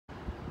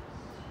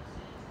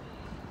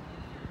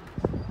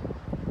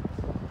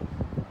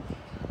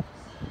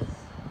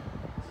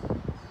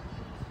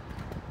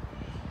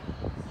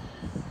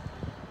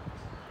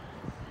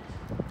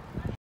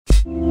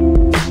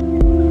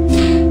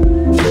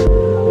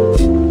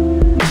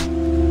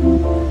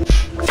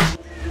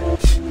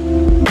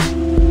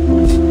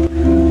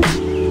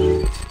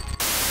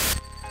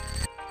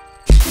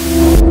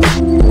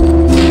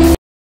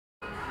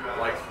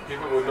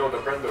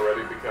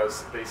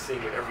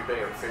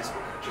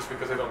just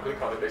because they don't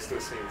click on it, they still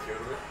see it, you know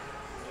what I mean?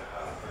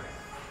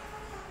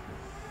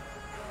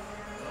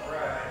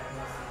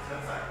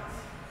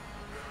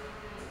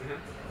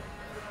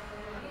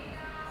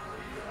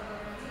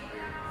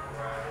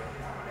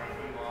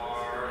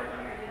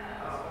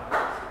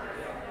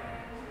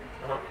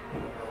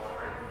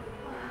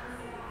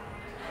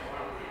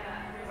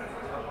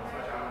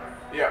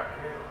 Yeah.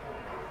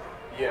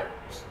 Yeah.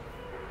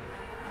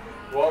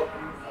 Well,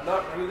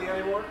 not really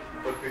anymore,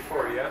 but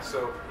before, yeah.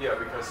 So yeah,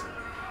 because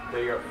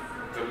they are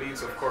the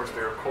leads, of course,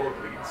 they are cold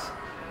leads,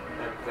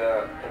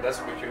 and that's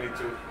what you need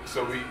to.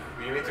 So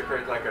you need to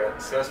create like a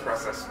sales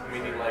process,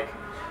 meaning like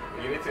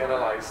you need to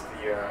analyze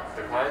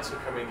the clients who are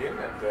coming in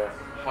and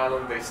how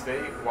long they stay,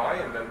 why,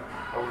 and then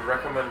I would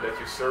recommend that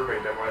you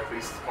survey them or at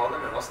least call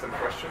them and ask them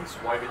questions.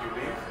 Why did you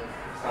leave?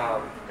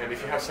 And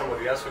if you have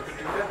somebody else who could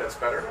do that, that's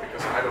better,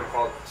 because I don't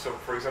call. So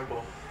for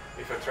example,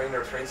 if a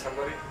trainer trains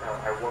somebody,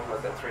 I won't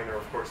let that trainer,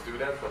 of course, do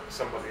that, but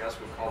somebody else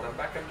will call them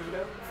back and do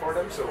that for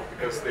them. So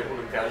because they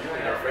wouldn't tell you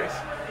in your face,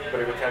 but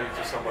they will tell you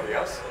to somebody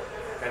else,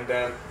 and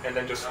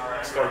then just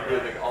start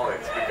building on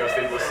it, because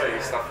they will say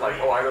stuff like,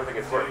 "Oh, I don't think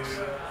it works,"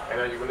 and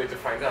then you will need to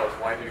find out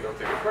why do you don't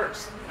think it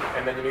works,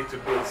 and then you need to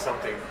build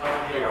something,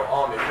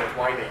 on it, that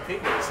why they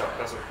think it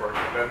doesn't work,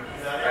 and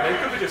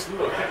it could be just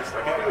little things,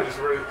 like it could be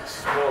just very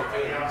small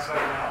things,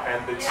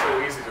 and it's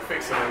so easy to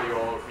fix, and then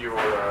your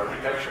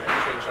retention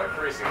will change like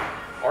crazy.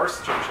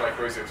 Ours changed like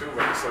crazy too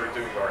when we started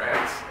doing our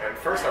ads, and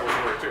first I was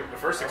worried too. The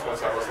first 6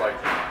 months I was like,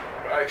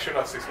 actually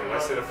not 6 months,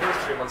 I said the first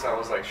 3 months I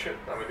was like, shit,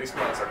 I mean these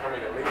clients are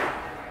coming and leaving.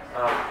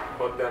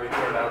 But then it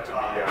turned out to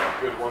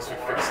be good once we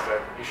fixed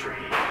that issue.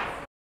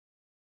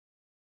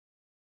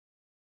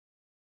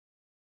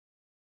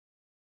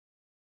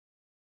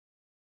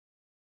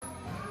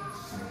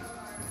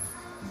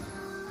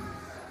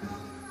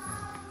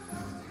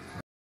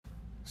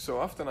 So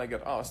often I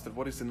get asked that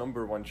what is the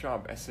number one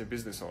job as a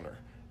business owner?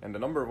 And the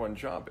number one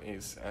job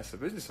is, as a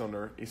business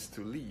owner, is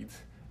to lead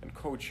and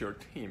coach your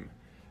team,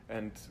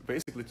 and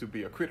basically to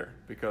be a quitter,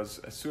 because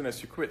as soon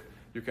as you quit,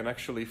 you can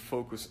actually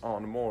focus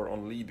more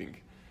on leading.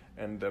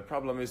 And the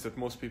problem is that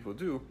most people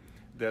do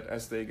that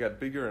as they get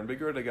bigger and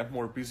bigger, they get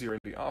more busier in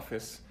the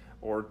office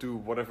or do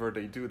whatever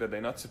they do that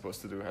they're not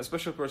supposed to do.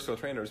 Especially personal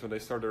trainers, when they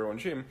start their own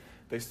gym,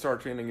 they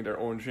start training in their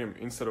own gym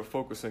instead of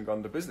focusing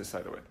on the business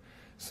side of it.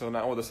 So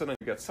now all of a sudden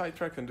you get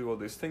sidetracked and do all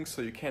these things,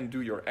 so you can't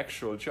do your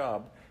actual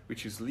job,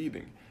 which is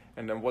leading.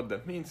 And then what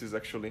that means is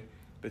actually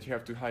that you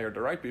have to hire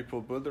the right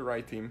people, build the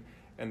right team,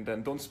 and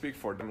then don't speak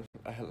for them.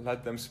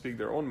 Let them speak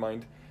their own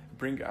mind,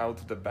 bring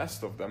out the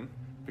best of them,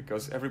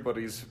 because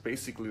everybody's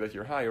basically that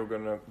you hire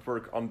going to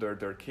work under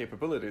their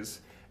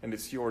capabilities, and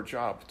it's your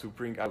job to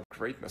bring out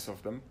greatness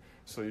of them.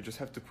 So you just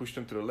have to push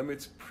them to the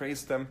limits,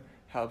 praise them,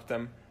 help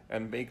them,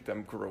 and make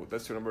them grow.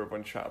 That's your number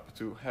one job,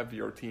 to have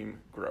your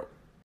team grow.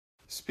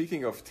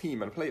 Speaking of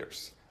team and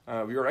players,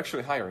 we are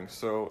actually hiring.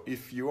 So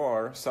if you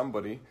are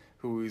somebody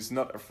who is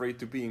not afraid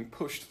to being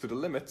pushed to the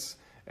limits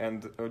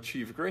and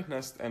achieve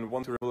greatness and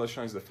want to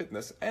revolutionize the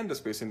fitness and the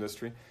space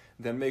industry,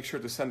 then make sure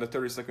to send a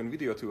 30-second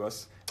video to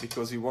us,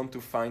 because we want to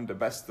find the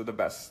best of the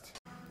best.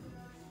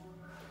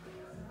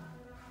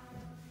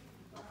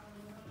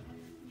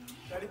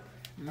 Ready?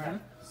 Mm-hmm. All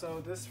right.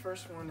 So this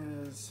first one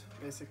is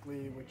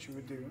basically what you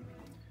would do.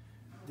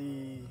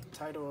 The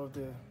title of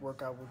the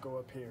workout will go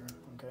up here,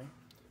 okay?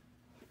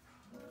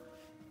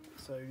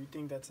 So you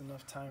think that's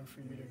enough time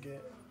for you to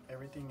get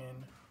everything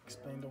in,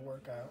 explain the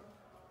workout.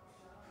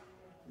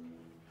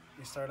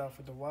 You start off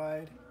with the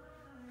wide,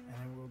 and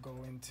then we'll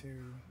go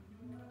into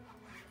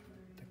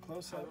the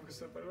close-up. How long is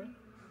that, by the way?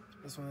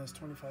 This one is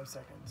 25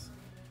 seconds.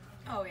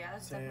 Oh yeah,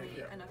 that's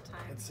definitely enough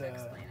time to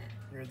explain it.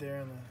 You're there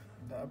in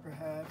the upper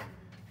half,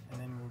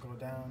 and then we'll go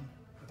down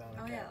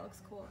Oh again. yeah, it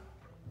looks cool.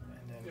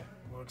 And then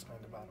we'll explain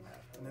the bottom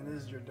half. And then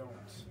this is your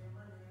don'ts.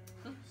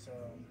 So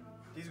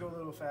these go a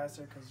little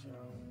faster because,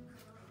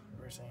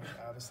 we're saying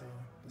obviously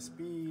the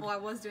speed. Well, I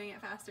was doing it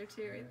faster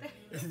too, right there.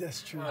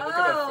 That's true. Look at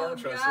that form, God,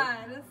 Tracy.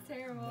 that's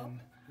terrible.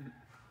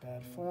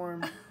 Bad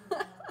form. And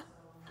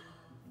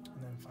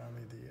then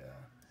finally the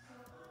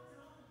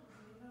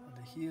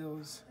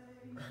heels.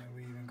 And then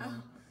we even go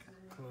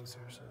closer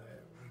so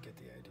that we get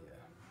the idea.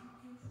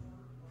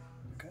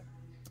 Okay?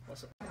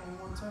 Awesome. One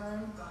more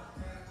time.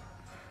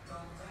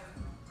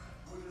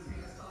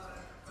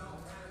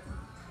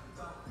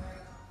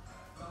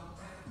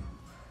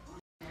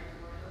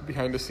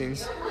 Behind the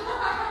scenes.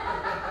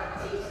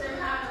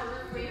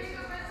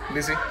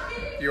 Lizzie,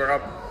 you are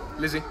up.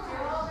 Lizzie.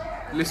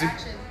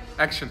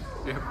 Action.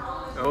 Yeah.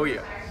 Oh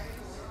yeah.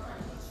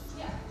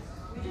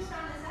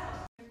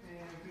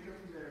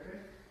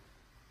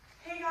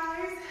 Hey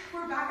guys,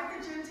 we're back at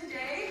the gym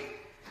today,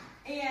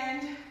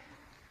 and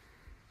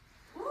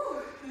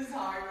this is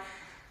hard.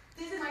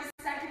 This is my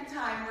second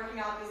time working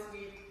out this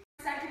week.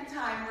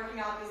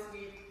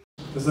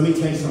 Because let me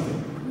tell you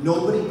something,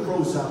 nobody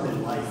grows up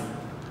in life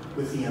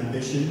with the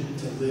ambition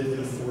to live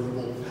in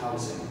affordable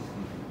housing.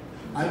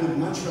 I would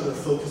much rather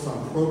focus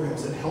on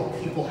programs that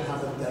help people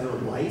have a better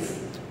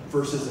life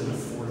versus an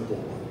affordable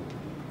one.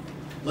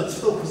 Let's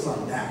focus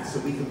on that so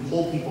we can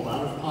pull people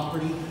out of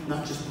poverty,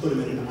 not just put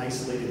them in an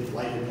isolated,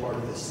 blighted part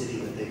of the city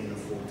that they can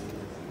afford to live in.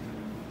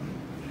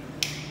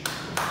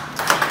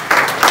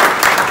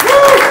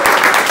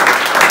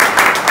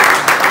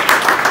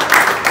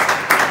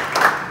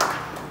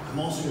 I'm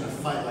also going to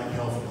fight like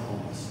hell for the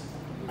homeless.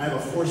 I have a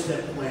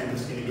 4-step plan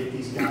that's going to get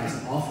these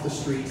guys off the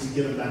streets,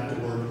 get them back to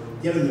work,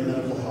 get them the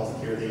medical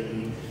health care they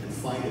need, and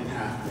find a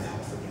path to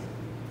health again.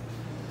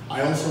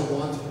 I also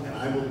want, and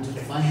I will,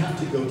 if I have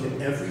to go to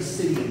every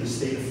city in the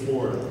state of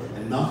Florida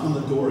and knock on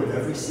the door of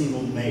every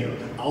single mayor,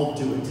 I'll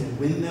do it to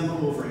win them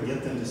over and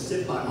get them to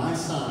sit by my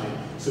side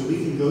so we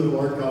can go to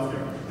our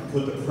governor and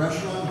put the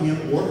pressure on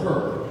him or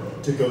her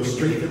to go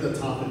straight to the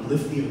top and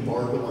lift the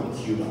embargo on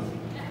Cuba.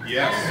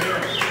 Yes.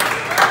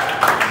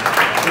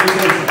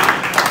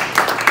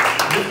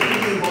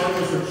 Lifting the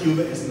embargo for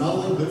Cuba is not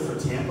only good for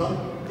Tampa,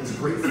 it's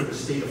great for the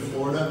state of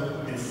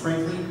Florida, and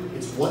frankly,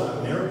 it's what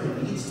America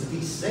needs to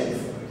be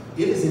safe.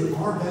 It is in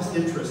our best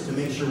interest to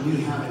make sure we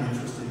have an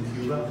interest in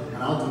Cuba,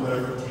 and I'll do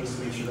whatever it takes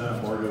to make sure that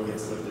embargo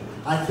gets lifted.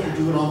 I can't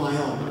do it on my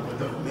own, but with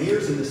the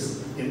mayors in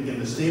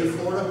the state of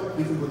Florida,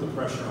 we can put the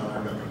pressure on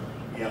our government.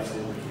 We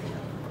absolutely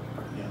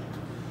can.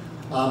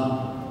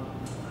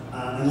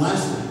 Yeah. And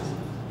lastly,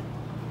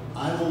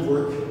 I will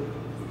work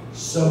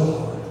so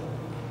hard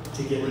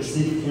to get the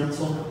city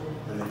council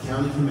and the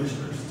county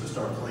commissioners to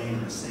start playing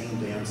in the same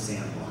damn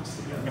sandbox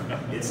together.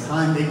 It's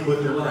time they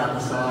put their crap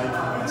aside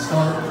and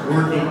start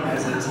working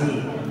as a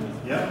team.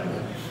 Yep.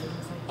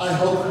 I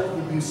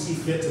hope you see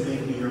fit to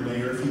make me your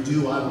mayor. If you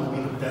do, I will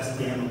be the best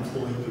damn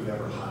employee you've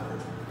ever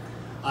hired.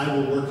 I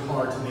will work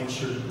hard to make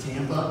sure that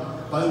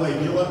Tampa, by the way,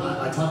 you know what?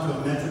 I talked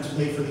about metrics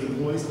paid for the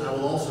employees. I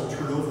will also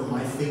turn over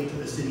my fate to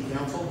the city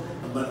council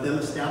and let them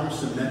establish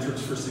some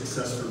metrics for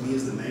success for me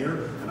as the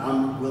mayor, and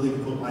I'm willing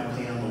to put my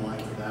pay on the line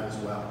for that as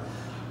well.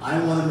 I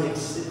want to make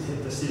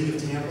the city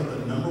of Tampa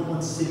the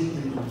 #1 city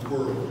in the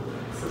world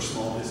for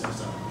small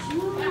business owners.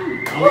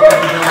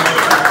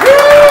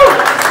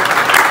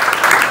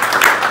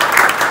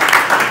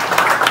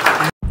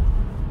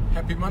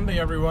 Happy Monday,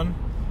 everyone.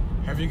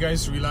 Have you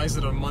guys realized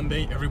that on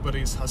Monday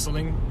everybody's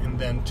hustling, and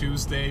then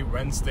Tuesday,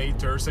 Wednesday,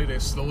 Thursday they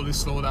slowly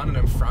slow down, and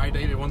then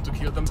Friday they want to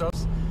kill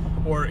themselves?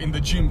 Or in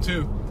the gym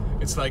too.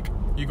 It's like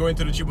you go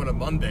into the gym on a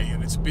Monday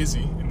and it's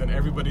busy, and then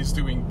everybody's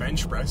doing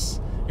bench press.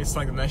 It's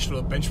like the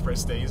National Bench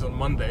Press Day is on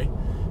Monday.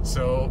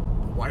 So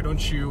why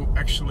don't you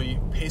actually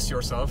pace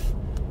yourself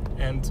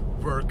and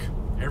work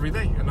every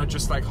day and not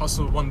just like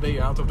hustle one day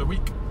out of the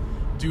week?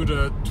 Do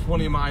the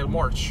 20-mile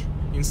march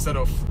instead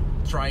of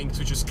trying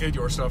to just kill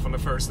yourself on the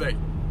first day.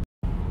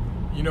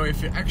 You know,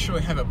 if you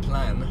actually have a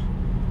plan,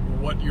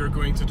 what you're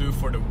going to do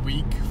for the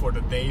week, for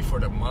the day, for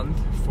the month,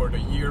 for the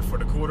year, for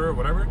the quarter,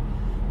 whatever,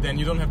 then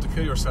you don't have to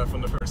kill yourself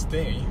on the first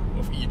day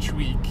of each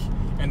week,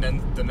 and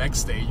then the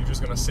next day you're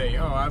just gonna say,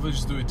 oh, I will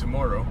just do it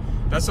tomorrow.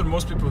 That's what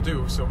most people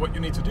do. So what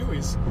you need to do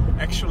is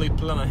actually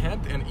plan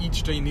ahead, and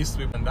each day needs to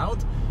be planned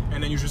out,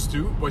 and then you just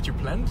do what you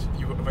planned.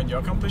 When you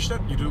accomplish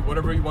that, you do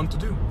whatever you want to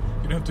do.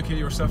 You don't have to kill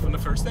yourself on the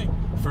first day,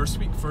 first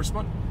week, first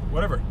month,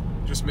 whatever.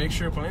 Just make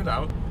sure you plan it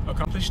out,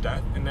 accomplish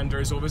that, and then there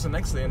is always the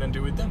next day, and then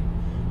do it then.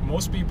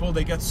 Most people,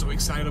 they get so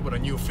excited about a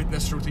new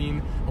fitness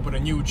routine, about a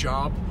new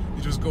job,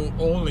 they just go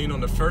all in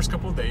on the first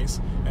couple of days,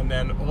 and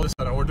then all of a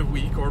sudden, or the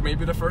week, or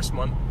maybe the first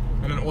month,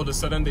 and then all of a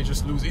sudden they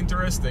just lose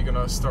interest, they're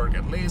gonna start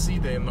get lazy,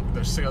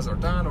 their sales are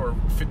down, or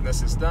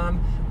fitness is done,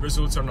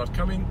 results are not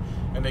coming,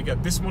 and they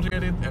get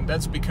dismotivated, and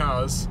that's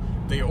because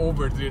they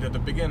overdid it at the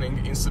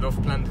beginning instead of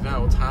planning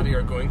out how they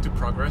are going to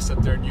progress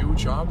at their new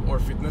job or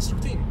fitness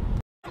routine.